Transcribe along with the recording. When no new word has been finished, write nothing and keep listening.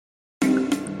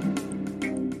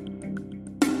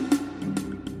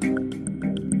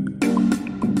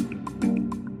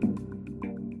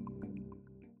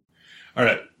All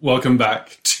right, welcome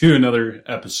back to another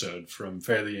episode from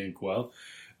Fare the Inkwell.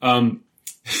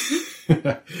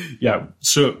 Yeah,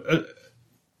 so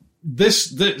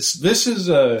this is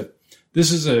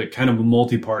a kind of a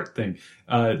multi-part thing.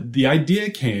 The idea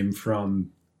came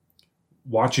from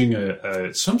watching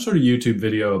some sort of YouTube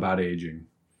video about aging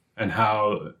and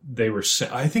how they were.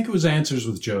 I think it was Answers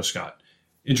with Joe Scott.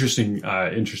 Interesting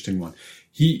one.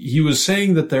 He was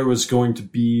saying that there was going to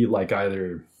be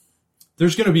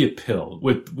there's going to be a pill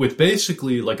with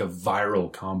basically like a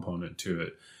viral component to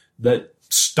it that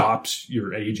stops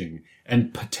your aging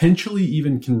and potentially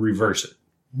even can reverse it,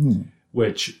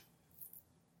 which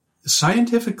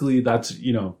scientifically that's,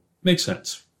 makes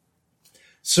sense.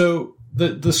 So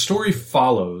the story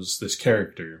follows this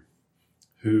character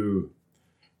who,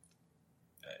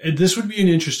 this would be an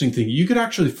interesting thing. You could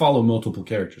actually follow multiple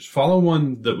characters. Follow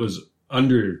one that was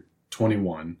under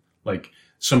 21, like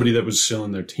somebody that was still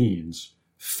in their teens,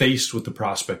 faced with the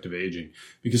prospect of aging.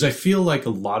 Because I feel like a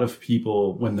lot of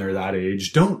people, when they're that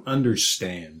age, don't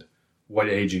understand what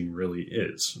aging really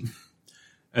is.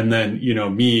 And then,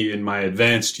 me in my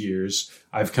advanced years,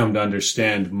 I've come to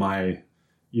understand my,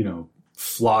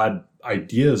 flawed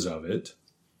ideas of it.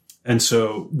 And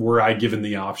so were I given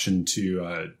the option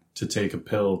to take a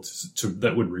pill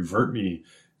that would revert me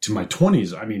to my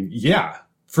 20s, I mean, yeah,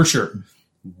 for sure.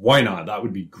 Why not? That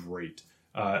would be great.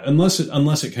 Unless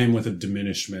it came with a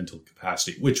diminished mental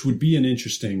capacity, which would be an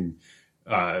interesting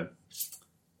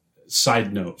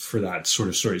side note for that sort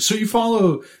of story. So you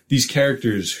follow these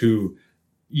characters who,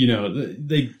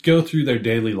 they go through their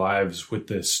daily lives with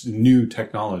this new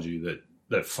technology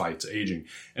that fights aging.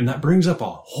 And that brings up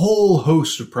a whole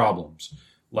host of problems,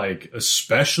 like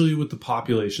especially with the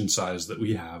population size that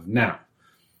we have now.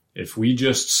 If we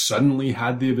just suddenly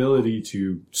had the ability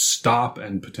to stop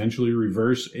and potentially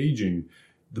reverse aging,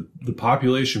 the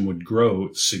population would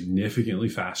grow significantly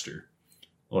faster,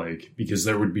 because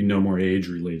there would be no more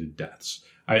age-related deaths.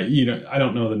 I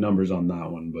don't know the numbers on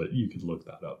that one, but you could look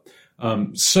that up.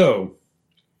 So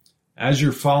as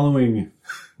you're following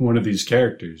one of these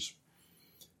characters,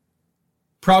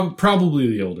 probably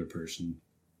the older person,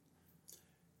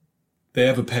 they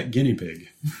have a pet guinea pig.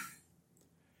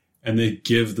 And they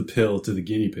give the pill to the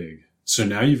guinea pig. So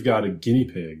now you've got a guinea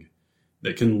pig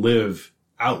that can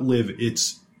outlive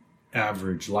its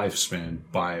average lifespan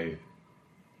by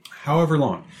however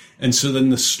long. And so then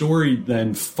the story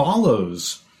then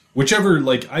follows whichever,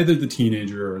 either the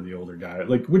teenager or the older guy,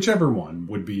 whichever one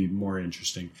would be more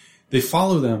interesting. They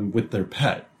follow them with their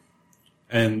pet.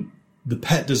 And the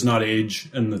pet does not age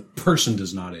and the person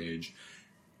does not age.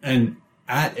 And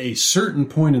at a certain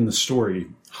point in the story,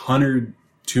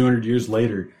 200 years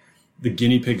later, the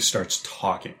guinea pig starts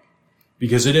talking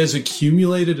because it has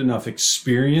accumulated enough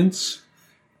experience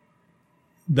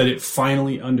that it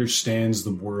finally understands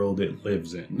the world it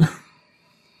lives in.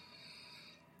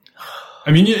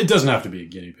 I mean, it doesn't have to be a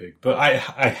guinea pig, but I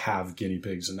have guinea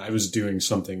pigs, and I was doing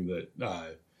something that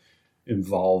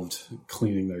involved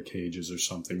cleaning their cages or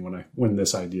something when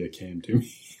this idea came to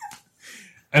me.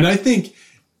 And I think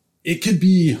it could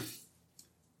be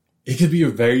a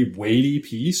very weighty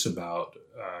piece about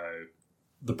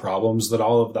the problems that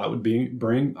all of that would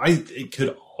bring. It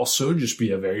could also just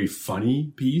be a very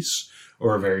funny piece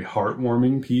or a very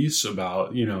heartwarming piece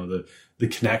about, the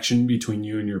connection between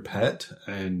you and your pet.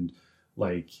 And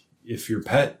if your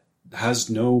pet has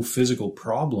no physical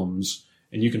problems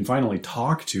and you can finally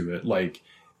talk to it,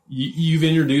 you've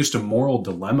introduced a moral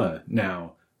dilemma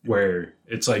now where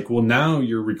it's now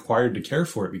you're required to care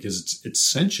for it because it's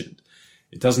sentient.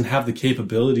 It doesn't have the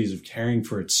capabilities of caring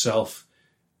for itself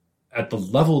at the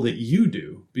level that you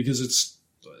do because it's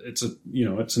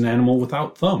an animal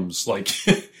without thumbs.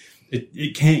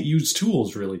 It can't use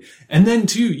tools really. And then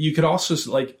too, you could also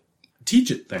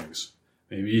teach it things.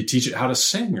 Maybe you teach it how to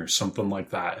sing or something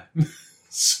like that.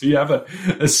 So you have a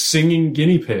singing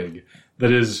guinea pig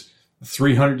that is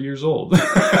 300 years old.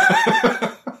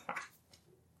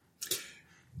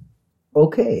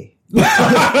 Okay.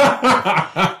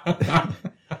 My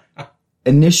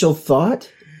initial thought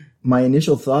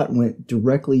went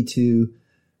directly to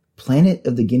Planet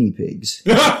of the Guinea Pigs.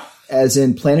 As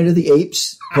in Planet of the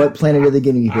Apes, but Planet of the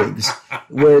Guinea Pigs.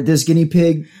 Where this guinea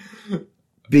pig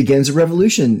begins a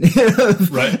revolution.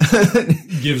 Right.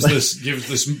 Gives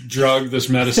this drug, this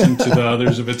medicine to the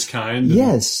others of its kind.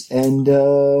 Yes. And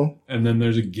then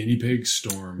there's a guinea pig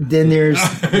storm. Then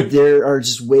there are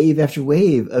just wave after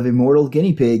wave of immortal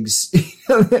guinea pigs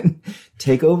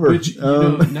take over. Which,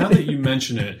 now that you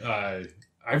mention it,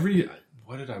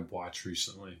 what did I watch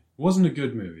recently? It wasn't a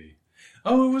good movie.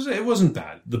 Oh, it wasn't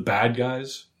bad. The Bad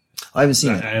Guys. I haven't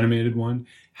seen that it. Animated one.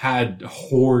 had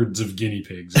hordes of guinea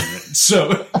pigs in it.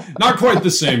 So not quite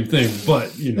the same thing,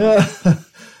 but you know.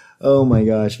 Oh my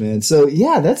gosh, man. So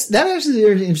yeah, that actually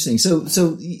is interesting.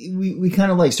 So we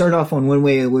kind of like started off on one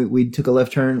way. We took a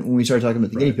left turn when we started talking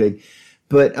about the guinea pig,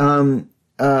 but,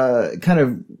 kind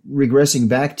of regressing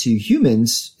back to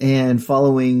humans and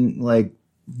following like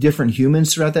different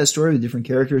humans throughout that story with different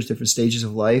characters, different stages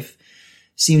of life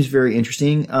seems very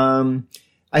interesting.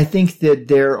 I think that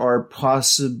there are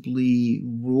possibly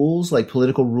rules, like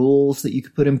political rules that you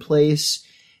could put in place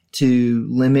to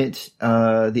limit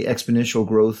the exponential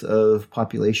growth of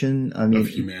population. I mean, of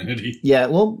humanity. Yeah,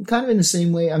 well, kind of in the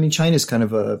same way. I mean, China's kind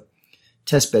of a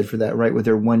test bed for that, right? With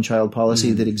their one-child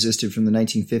policy that existed from the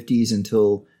 1950s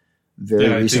until very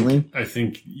recently. I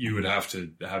think you would have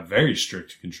to have very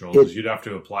strict controls. You'd have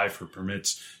to apply for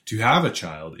permits to have a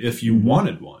child if you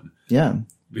wanted one. Yeah.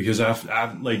 Because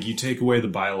after, like, you take away the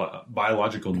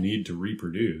biological need to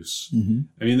reproduce.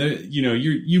 I mean,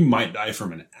 you might die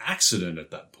from an accident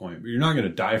at that point, but you're not going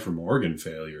to die from organ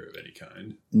failure of any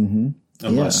kind,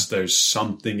 unless there's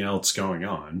something else going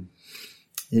on.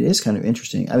 It is kind of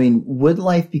interesting. I mean, would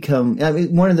life become? I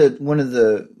mean, one of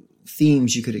the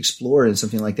themes you could explore in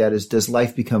something like that is: does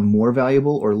life become more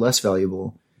valuable or less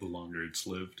valuable the longer it's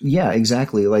lived? Yeah,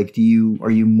 exactly. Like,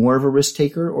 are you more of a risk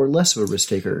taker or less of a risk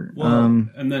taker? Well,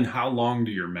 and then how long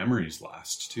do your memories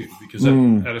last too? Because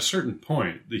at a certain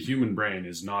point, the human brain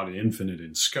is not infinite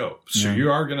in scope. So you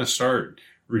are going to start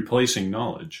replacing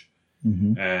knowledge.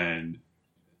 And,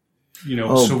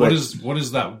 what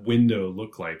does that window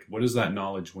look like? What does that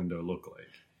knowledge window look like?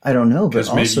 I don't know, but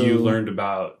because maybe you learned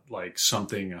about like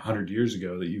something 100 years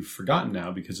ago that you've forgotten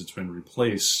now because it's been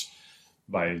replaced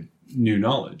by new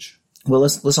knowledge. Well,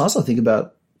 let's also think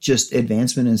about just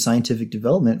advancement in scientific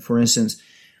development. For instance,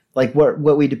 like what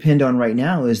we depend on right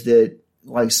now is that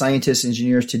like scientists,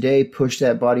 engineers today push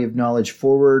that body of knowledge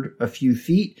forward a few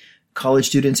feet. College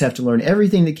students have to learn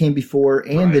everything that came before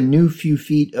and the new few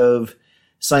feet of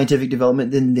scientific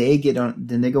development. Then they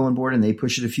go on board and they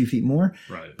push it a few feet more.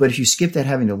 Right. But if you skip that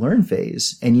having to learn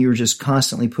phase and you're just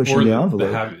constantly pushing the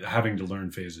envelope, having to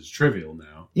learn phase is trivial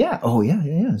now. Yeah. Oh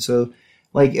yeah. So,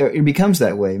 like, it becomes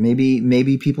that way.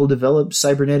 Maybe people develop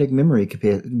cybernetic memory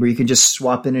where you can just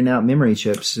swap in and out memory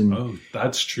chips. Oh,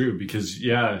 that's true. Because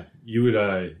you would.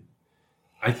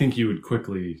 I think you would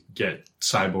quickly get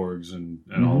cyborgs and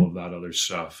all of that other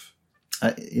stuff.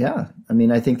 Yeah, I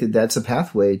mean, I think that's a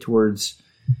pathway towards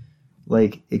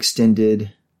like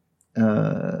extended,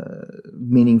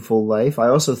 meaningful life. I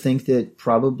also think that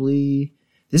probably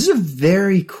this is a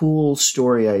very cool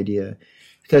story idea.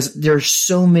 Because there are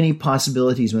so many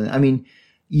possibilities. I mean,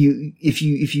 if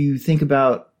you think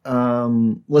about,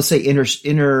 let's say not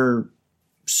inner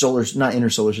solar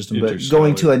system, but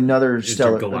going to another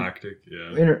stellar, intergalactic,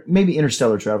 maybe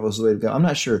interstellar travel is the way to go. I'm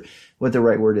not sure what the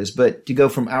right word is, but to go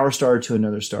from our star to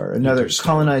another star,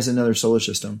 colonize another solar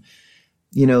system.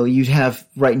 You'd have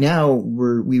right now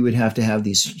we would have to have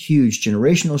these huge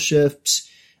generational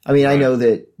shifts. I mean, I know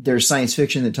that there's science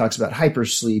fiction that talks about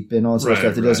hypersleep and all this other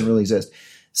stuff that doesn't really exist.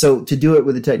 So to do it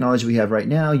with the technology we have right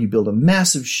now, you build a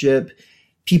massive ship.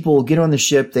 People get on the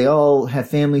ship. They all have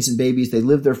families and babies. They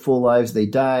live their full lives. They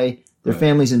die. Their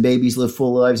families and babies live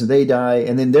full lives and they die.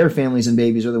 And then their families and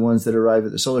babies are the ones that arrive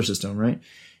at the solar system, right?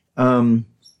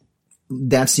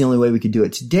 That's the only way we could do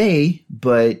it today.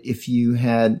 But if you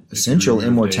had essential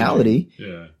immortality,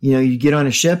 you get on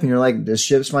a ship and you're like, this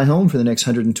ship's my home for the next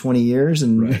 120 years.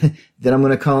 And then I'm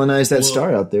going to colonize that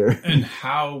star out there. And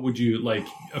how would you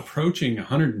approaching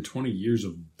 120 years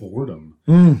of boredom?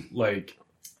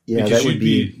 Because you'd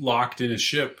be locked in a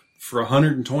ship for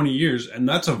 120 years. And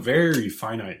that's a very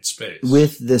finite space.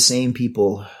 With the same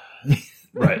people.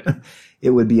 Right.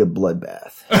 It would be a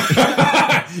bloodbath.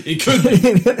 It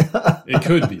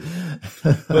could be.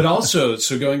 But also,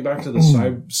 so going back to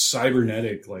the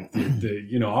cybernetic, like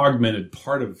the augmented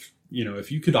part of,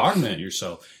 if you could augment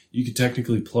yourself, you could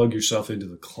technically plug yourself into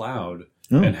the cloud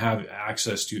and have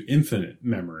access to infinite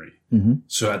memory.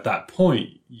 So at that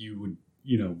point, you would,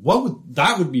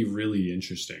 that would be really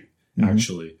interesting,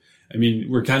 actually. I mean,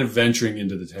 we're kind of venturing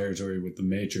into the territory with the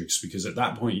Matrix because at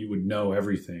that point you would know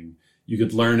everything. You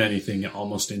could learn anything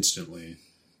almost instantly.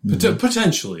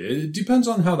 Potentially. It depends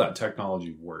on how that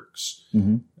technology works.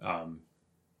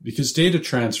 Because data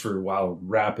transfer, while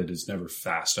rapid, is never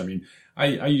fast. I mean,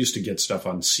 I used to get stuff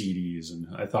on CDs, and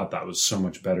I thought that was so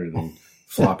much better than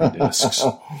floppy disks.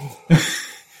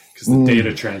 Because the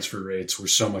data transfer rates were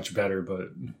so much better,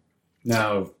 but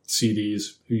now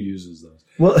CDs, who uses those?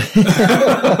 Well,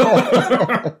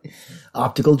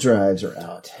 optical drives are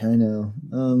out. I know.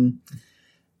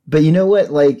 But you know what?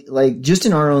 Like just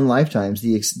in our own lifetimes,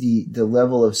 the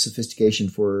level of sophistication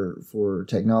for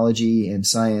technology and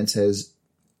science has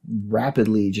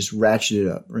rapidly just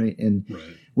ratcheted up, right? And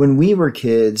when we were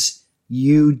kids,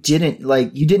 you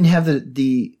didn't have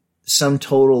the sum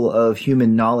total of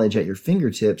human knowledge at your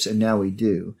fingertips, and now we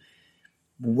do.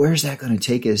 Where's that going to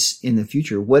take us in the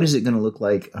future? What is it going to look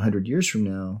like 100 years from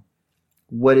now?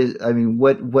 What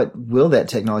will that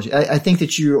technology? I think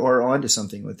that you are onto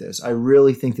something with this. I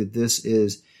really think that this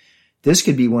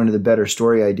could be one of the better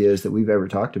story ideas that we've ever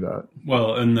talked about.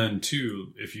 Well, and then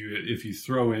too, if you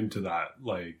throw into that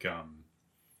like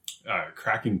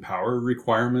cracking power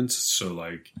requirements, so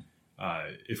like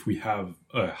if we have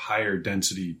a higher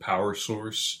density power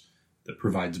source that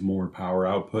provides more power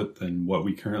output than what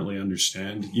we currently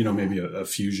understand, maybe a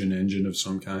fusion engine of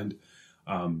some kind,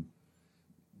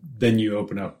 then you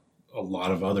open up a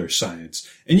lot of other science.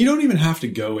 And you don't even have to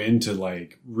go into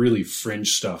like really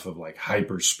fringe stuff of like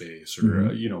hyperspace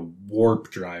or,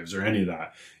 warp drives or any of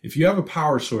that. If you have a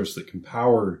power source that can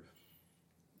power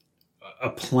a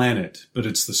planet, but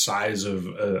it's the size of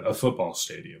a football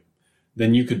stadium,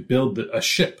 then you could build a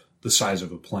ship the size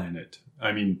of a planet.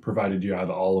 I mean, provided you had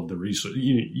all of the resources,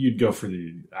 you'd go for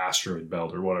the asteroid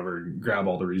belt or whatever, and grab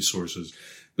all the resources,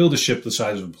 build a ship the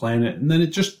size of a planet, and then it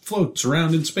just floats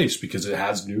around in space because it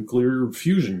has nuclear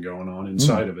fusion going on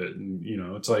inside of it. And,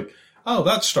 it's like, oh,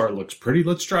 that star looks pretty.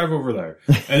 Let's drive over there.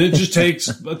 And it just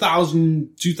takes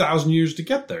 1,000, 2,000 years to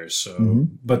get there. So,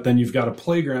 but then you've got a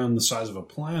playground the size of a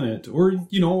planet or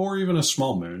even a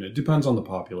small moon. It depends on the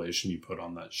population you put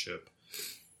on that ship.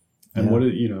 And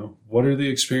what are the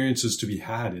experiences to be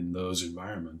had in those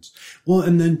environments? Well,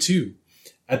 and then too,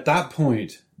 at that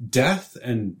point, death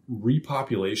and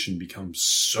repopulation becomes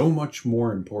so much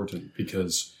more important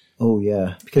because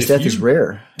death is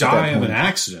rare. Die of an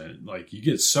accident, like you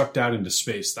get sucked out into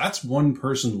space. That's one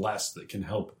person less that can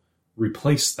help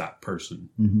replace that person.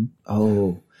 Mm-hmm.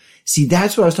 Oh, see,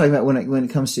 that's what I was talking about when it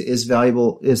comes to is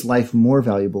life more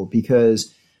valuable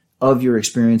because of your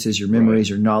experiences, your memories,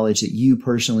 your knowledge that you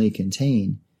personally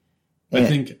contain. I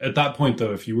think at that point,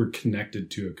 though, if you were connected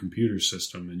to a computer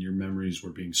system and your memories were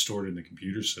being stored in the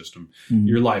computer system,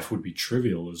 your life would be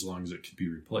trivial as long as it could be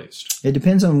replaced. It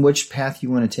depends on which path you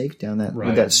want to take down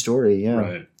with that story. Yeah.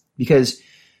 Right. Because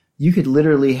you could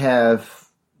literally have,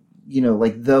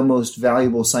 like the most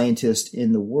valuable scientist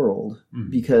in the world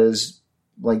because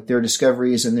like their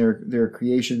discoveries and their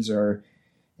creations are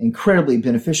incredibly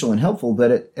beneficial and helpful.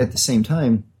 But at the same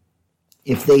time,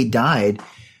 if they died,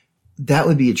 that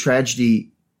would be a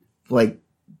tragedy, like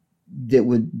that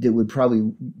would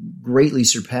probably greatly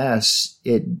surpass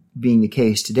it being the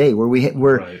case today,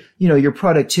 where your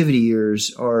productivity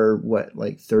years are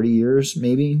like 30 years,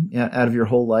 maybe out of your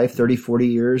whole life, 30, 40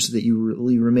 years that you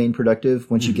really remain productive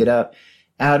once you get out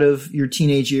of your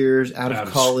teenage years, out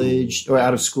of college or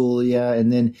out of school. Yeah.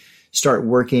 And then start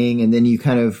working. And then you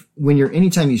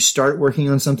anytime you start working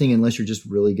on something, unless you're just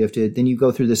really gifted, then you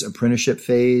go through this apprenticeship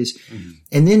phase.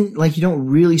 And then like you don't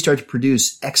really start to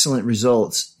produce excellent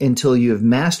results until you have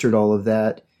mastered all of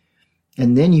that.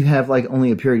 And then you have like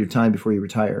only a period of time before you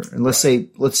retire. And let's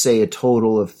say a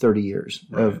total of 30 years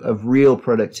of real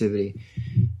productivity.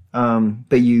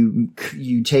 But you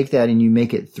take that and you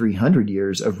make it 300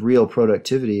 years of real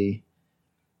productivity.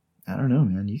 I don't know,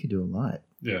 man, you could do a lot.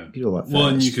 Yeah. You do a lot fast. Well,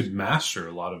 and you could master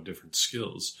a lot of different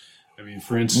skills. I mean,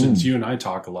 for instance, you and I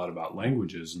talk a lot about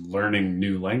languages and learning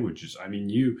new languages. I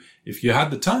mean, if you had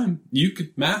the time, you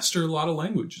could master a lot of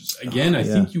languages. Again, I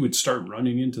think you would start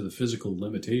running into the physical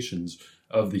limitations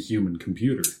of the human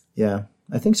computer. Yeah,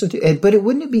 I think so too. But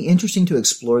wouldn't it be interesting to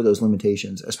explore those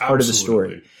limitations as part of the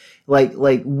story? Like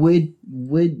would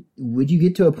you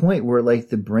get to a point where like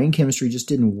the brain chemistry just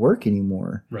didn't work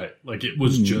anymore? Right. Like it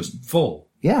was just full.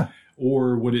 Yeah.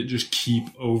 Or would it just keep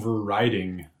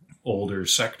overriding older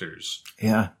sectors?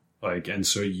 Yeah. Like, and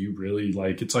so you really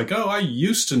like, it's like, oh, I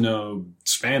used to know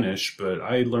Spanish, but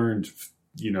I learned,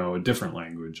 a different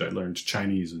language. I learned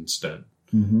Chinese instead.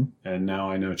 And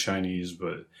now I know Chinese,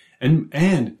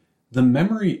 and the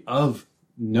memory of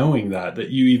knowing that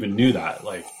you even knew that,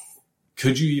 like,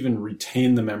 could you even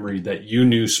retain the memory that you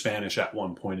knew Spanish at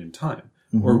one point in time?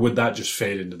 Or would that just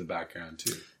fade into the background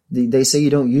too? They say you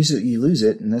don't use it, you lose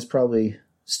it, and that's probably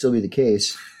still be the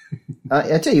case.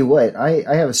 I tell you what, I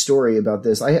have a story about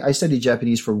this. I studied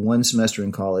Japanese for one semester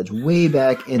in college, way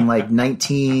back in like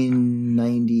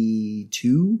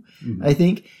 1992, I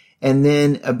think. And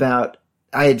then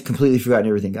I had completely forgotten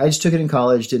everything. I just took it in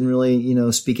college, didn't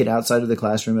really, speak it outside of the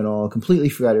classroom at all, completely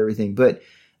forgot everything. But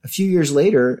a few years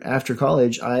later, after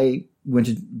college, I went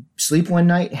to sleep one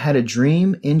night, had a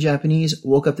dream in Japanese,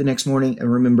 woke up the next morning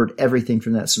and remembered everything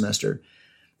from that semester.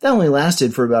 That only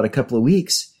lasted for about a couple of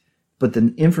weeks, but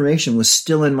the information was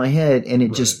still in my head, and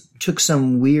it just took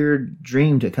some weird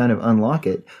dream to kind of unlock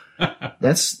it.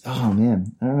 That's, oh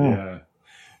man, I don't know.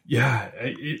 Yeah.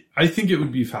 I think it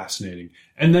would be fascinating.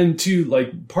 And then too,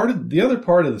 like the other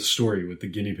part of the story with the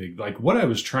guinea pig, like what I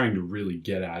was trying to really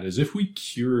get at is if we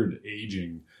cured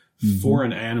aging for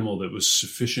an animal that was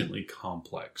sufficiently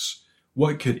complex,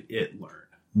 what could it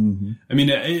learn? I mean,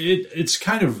 it's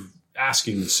kind of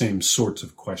asking the same sorts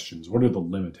of questions. What are the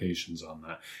limitations on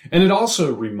that? And it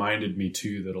also reminded me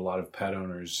too that a lot of pet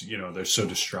owners, you know, they're so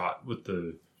distraught with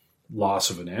the loss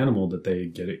of an animal that they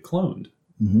get it cloned.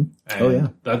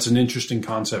 And that's an interesting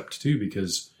concept too,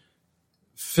 because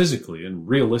physically and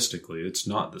realistically, it's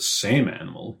not the same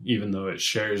animal, even though it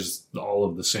shares all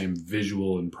of the same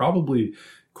visual and probably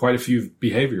quite a few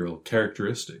behavioral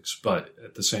characteristics, but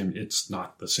at the same, it's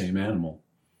not the same animal.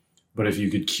 But if you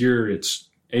could cure its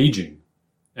aging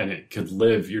and it could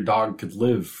live, your dog could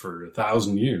live for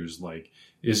 1,000 years, like,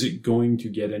 is it going to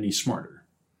get any smarter?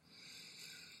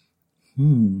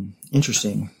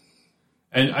 Interesting.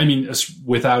 And I mean,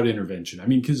 without intervention. I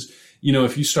mean, because, you know,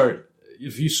 if you start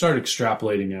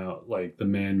extrapolating out like the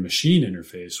man-machine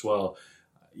interface, well,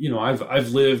 you know, I've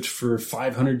lived for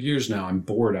 500 years now. I'm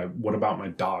bored. What about my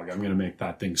dog? I'm going to make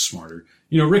that thing smarter.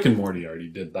 You know, Rick and Morty already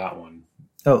did that one.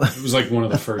 Oh, it was like one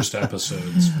of the first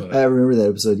episodes. But I remember that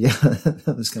episode. Yeah,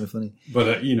 that was kind of funny.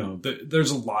 But you know,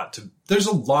 there's a lot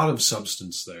of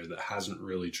substance there that hasn't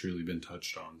really truly been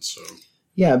touched on. So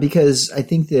yeah, because I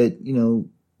think that, you know,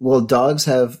 well, dogs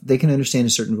they can understand a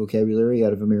certain vocabulary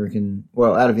out of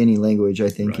any language, I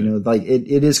think. Right. You know, like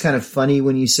it is kind of funny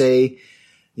when you say,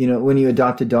 you know, when you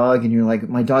adopt a dog and you're like,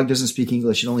 my dog doesn't speak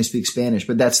English, it only speaks Spanish,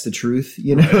 but that's the truth.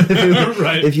 You know,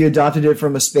 right. If you adopted it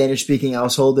from a Spanish speaking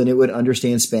household, then it would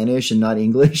understand Spanish and not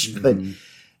English. But you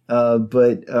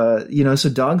know, so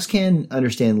dogs can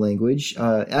understand language.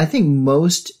 I think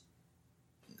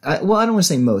I don't want to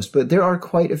say most, but there are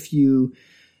quite a few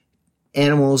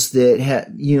animals that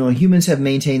humans have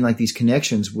maintained like these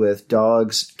connections with: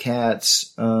 dogs,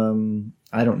 cats.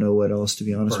 I don't know what else, to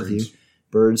be honest with you.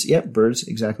 Birds. Yep. Birds.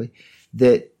 Exactly.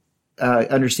 That,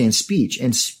 understand speech,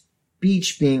 and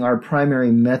speech being our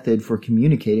primary method for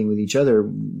communicating with each other,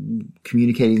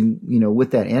 communicating, you know,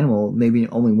 with that animal, maybe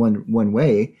only one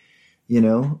way, you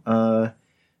know,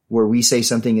 where we say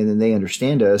something and then they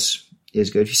understand us is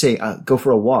good. If you say, go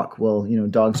for a walk, well, you know,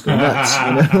 dogs go nuts,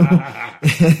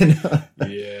 you know?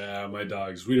 Yeah, my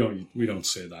dogs, we don't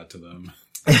say that to them.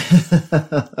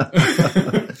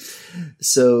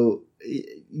 So,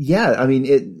 yeah, I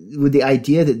mean, with the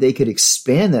idea that they could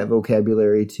expand that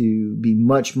vocabulary to be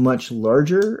much, much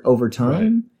larger over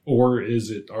time. Right. Or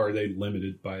are they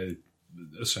limited by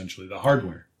essentially the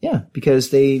hardware? Yeah,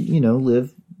 because they, you know,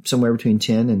 live somewhere between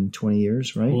 10 and 20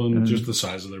 years, right? Well, and just the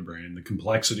size of their brain, the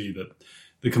complexity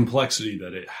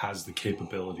that it has the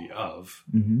capability of,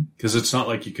 because it's not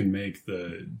like you can make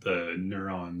the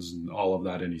neurons and all of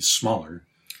that any smaller.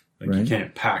 Like right. You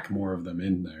can't pack more of them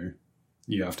in there.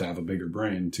 You have to have a bigger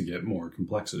brain to get more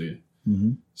complexity.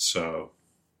 So,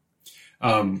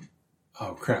 oh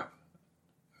crap.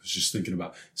 I was just thinking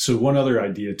about, so one other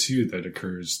idea too that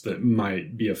occurs that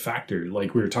might be a factor,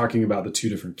 like we were talking about the two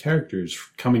different characters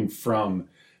coming from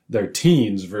their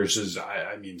teens versus,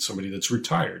 I mean, somebody that's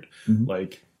retired,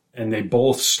 like, and they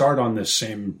both start on this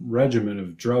same regimen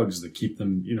of drugs that keep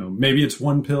them, you know, maybe it's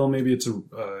one pill, maybe it's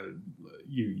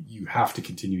you have to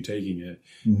continue taking it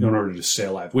in order to stay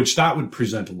alive, which that would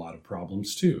present a lot of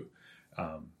problems too.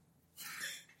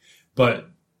 But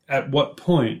at what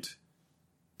point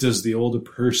does the older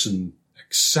person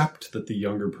accept that the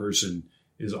younger person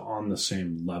is on the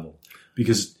same level?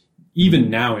 Because even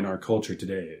now in our culture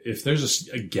today, if there's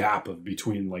a gap of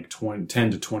between like 10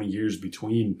 to 20 years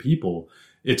between people,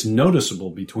 it's noticeable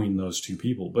between those two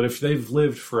people. But if they've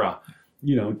lived for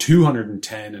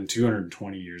 210 and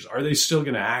 220 years, are they still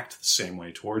going to act the same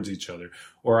way towards each other?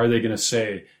 Or are they going to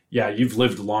say, yeah, you've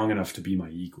lived long enough to be my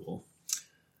equal?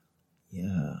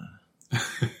 Yeah.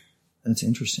 That's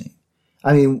interesting.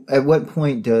 I mean, at what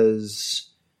point does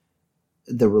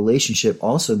the relationship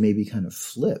also maybe kind of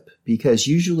flip? Because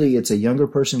usually it's a younger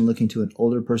person looking to an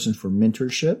older person for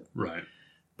mentorship. Right.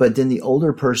 But then the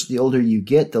older you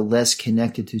get, the less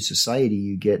connected to society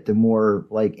you get, the more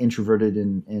like introverted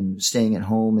and staying at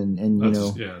home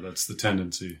that's the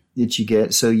tendency that you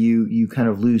get. So you kind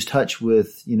of lose touch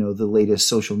with, you know, the latest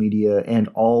social media and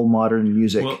all modern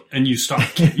music. Well, and you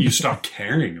stop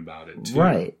caring about it too.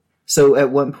 Right. So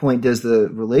at what point does the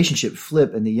relationship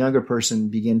flip and the younger person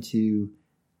begin to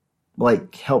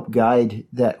like help guide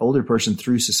that older person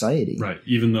through society. Right.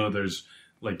 Even though there's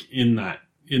like in that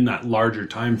larger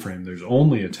time frame, there's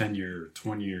only a 10-year,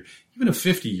 20-year, even a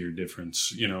 50-year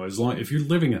difference. You know, if you're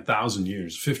living 1,000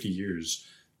 years, 50 years,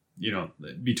 you know,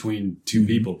 between two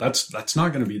people, that's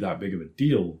not going to be that big of a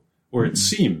deal, or it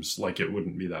seems like it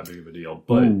wouldn't be that big of a deal.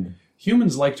 But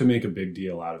humans like to make a big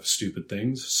deal out of stupid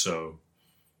things, so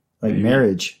like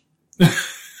marriage.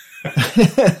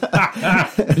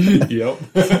 Yep.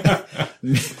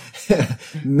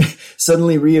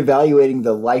 Suddenly reevaluating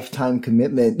the lifetime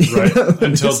commitment. Right.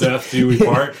 Until death do we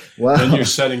part. Wow. Then you're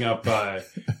setting up,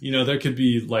 you know, there could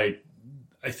be like,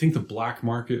 I think the black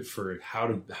market for how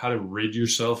to rid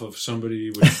yourself of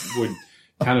somebody would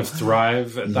kind of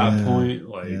thrive at that point.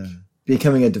 Like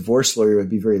becoming a divorce lawyer would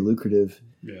be very lucrative.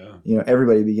 Yeah. You know,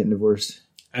 everybody would be getting divorced.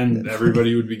 And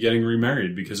everybody would be getting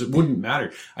remarried because it wouldn't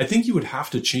matter. I think you would have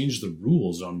to change the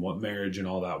rules on what marriage and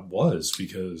all that was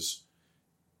because.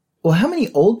 Well, how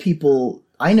many old people,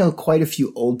 I know quite a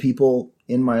few old people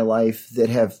in my life that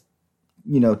have,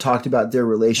 you know, talked about their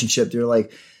relationship. They're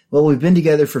like, well, we've been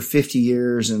together for 50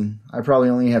 years and I probably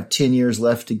only have 10 years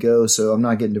left to go. So I'm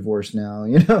not getting divorced now,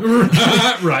 you know?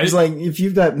 Right. It's like, if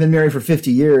you've been married for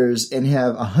 50 years and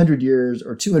have 100 years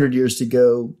or 200 years to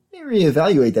go,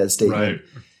 reevaluate that statement. Right.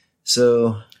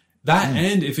 So that,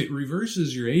 and if it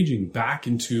reverses your aging back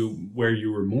into where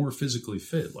you were more physically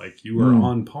fit, like you were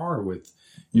on par with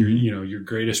your, you know, your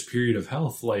greatest period of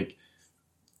health, like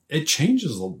it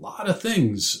changes a lot of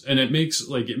things, and it makes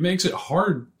it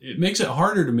hard. It makes it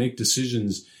harder to make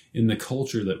decisions in the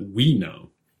culture that we know.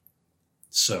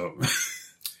 So,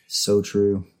 so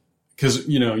true. Because,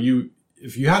 you know,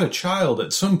 if you had a child,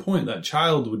 at some point that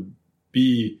child would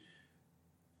be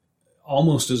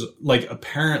almost as, like,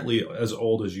 apparently as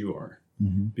old as you are.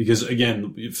 Mm-hmm. Because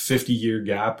again, 50-year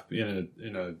gap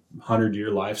in a 100-year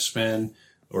lifespan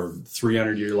or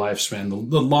 300-year lifespan,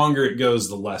 the longer it goes,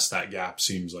 the less that gap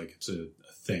seems like it's a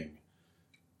thing.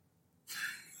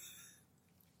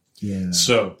 Yeah.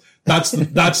 So that's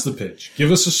the pitch.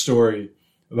 Give us a story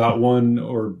about one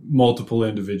or multiple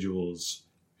individuals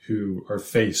who are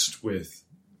faced with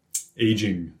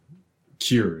aging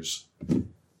cures.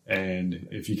 And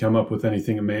if you come up with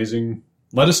anything amazing,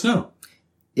 let us know.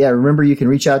 Yeah, remember you can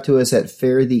reach out to us at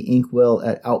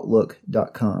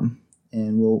faretheinkwell@outlook.com,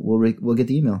 and we'll get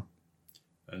the email.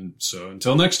 And so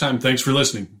until next time, thanks for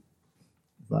listening.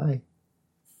 Bye.